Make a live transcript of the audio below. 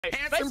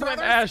Handsome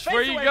brother. Ash,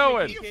 where you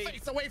going? You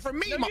face away from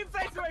me, No, you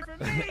face away from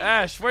me.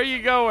 Ash, where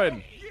you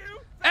going? You.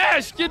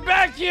 Ash, get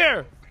back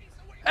here!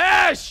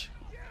 Ash!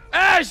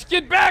 Ash,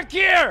 get back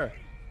here!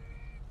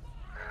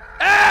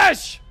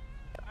 Ash!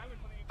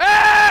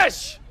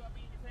 Ash!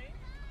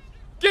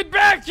 Get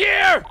back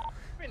here!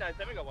 Pretty nice.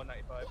 Then we got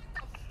 195.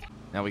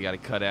 Now we gotta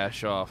cut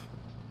Ash off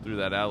through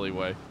that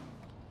alleyway.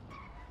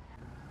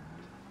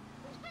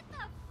 What the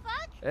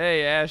fuck?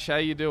 Hey, Ash, how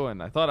you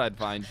doing? I thought I'd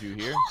find you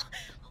here.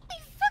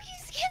 Holy fuck,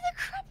 you scared the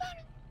crap out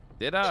of me.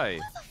 Did I?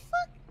 What the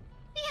fuck?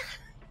 Yeah.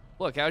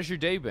 Look, how's your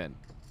day been?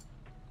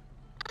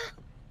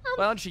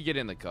 Why don't you get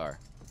in the car?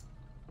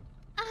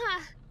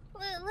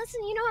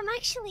 Listen, you know, I'm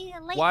actually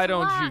late Why for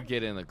don't work. you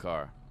get in the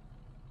car?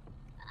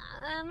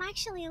 I'm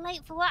actually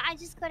late for work. I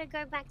just gotta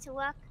go back to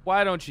work.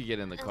 Why don't you get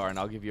in the car and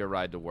I'll give you a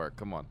ride to work?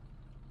 Come on.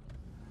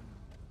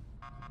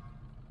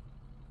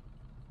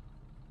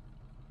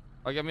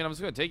 Like, I mean, I'm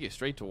just gonna take you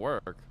straight to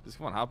work. Just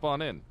come on, hop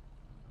on in.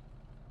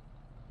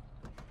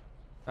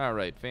 All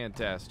right,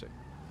 fantastic.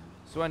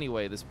 So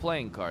anyway, this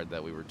playing card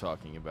that we were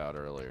talking about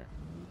earlier.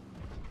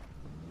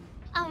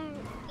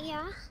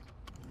 Yeah.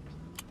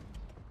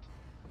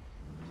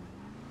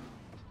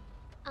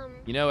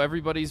 You know,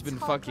 everybody's been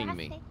it's fucking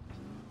me.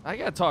 I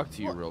gotta talk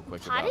to you real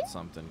quick pardon? about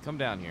something. Come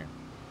down here.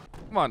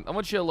 Come on, I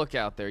want you to look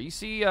out there. You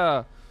see,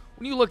 when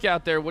you look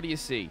out there, what do you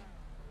see?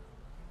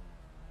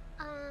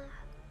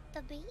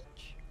 The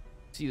beach?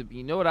 See,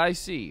 you know what I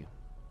see?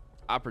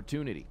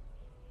 Opportunity.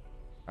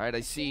 All right,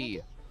 I see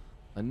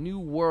a new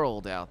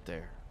world out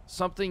there.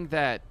 Something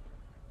that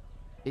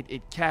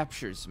it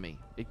captures me.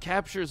 It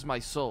captures my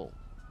soul.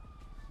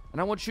 And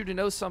I want you to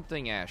know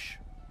something, Ash.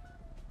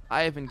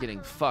 I have been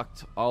getting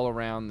fucked all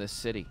around this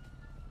city.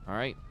 All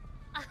right?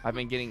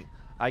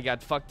 I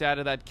got fucked out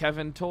of that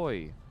Kevin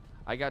toy.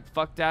 I got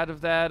fucked out of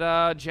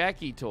that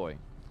Jackie toy.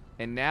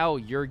 And now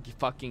you're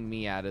fucking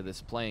me out of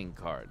this playing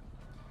card.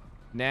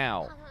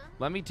 Now,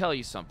 let me tell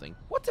you something.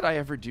 What did I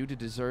ever do to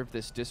deserve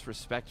this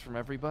disrespect from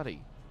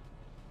everybody?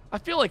 I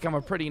feel like I'm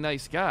a pretty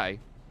nice guy.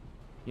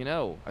 You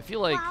know, I feel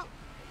like,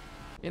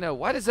 you know,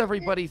 why does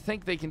everybody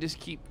think they can just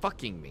keep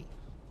fucking me?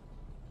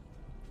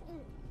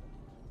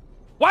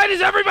 Why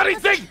does everybody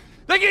think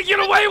they can get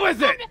away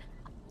with it?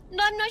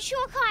 No, I'm not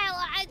sure,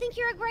 Kyle. I think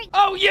you're a great...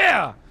 Oh,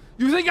 yeah!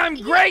 You think I'm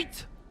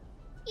great?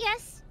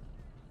 Yes.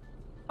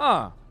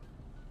 Huh.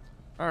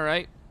 All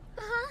right.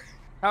 Uh-huh.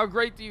 How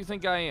great do you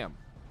think I am?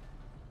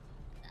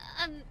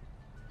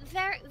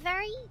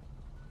 Very...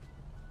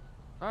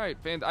 All right,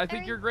 I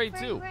think you're great,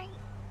 very too. Great.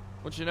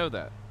 Want you to know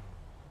that.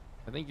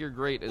 I think you're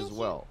great as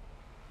well.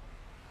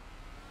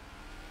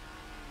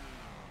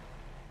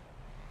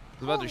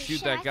 I was about to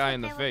shoot that guy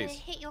in the face.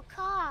 Hit your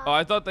car. Oh,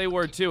 I thought they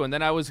were too, and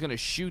then I was gonna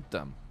shoot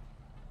them.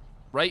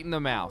 Right in the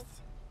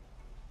mouth.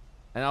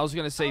 And I was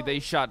gonna say they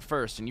shot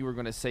first, and you were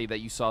gonna say that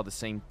you saw the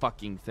same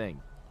fucking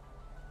thing.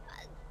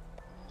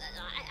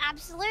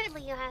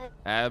 Absolutely, you have.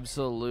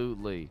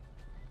 Absolutely.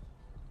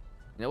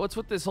 Now, what's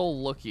with this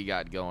whole look you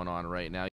got going on right now?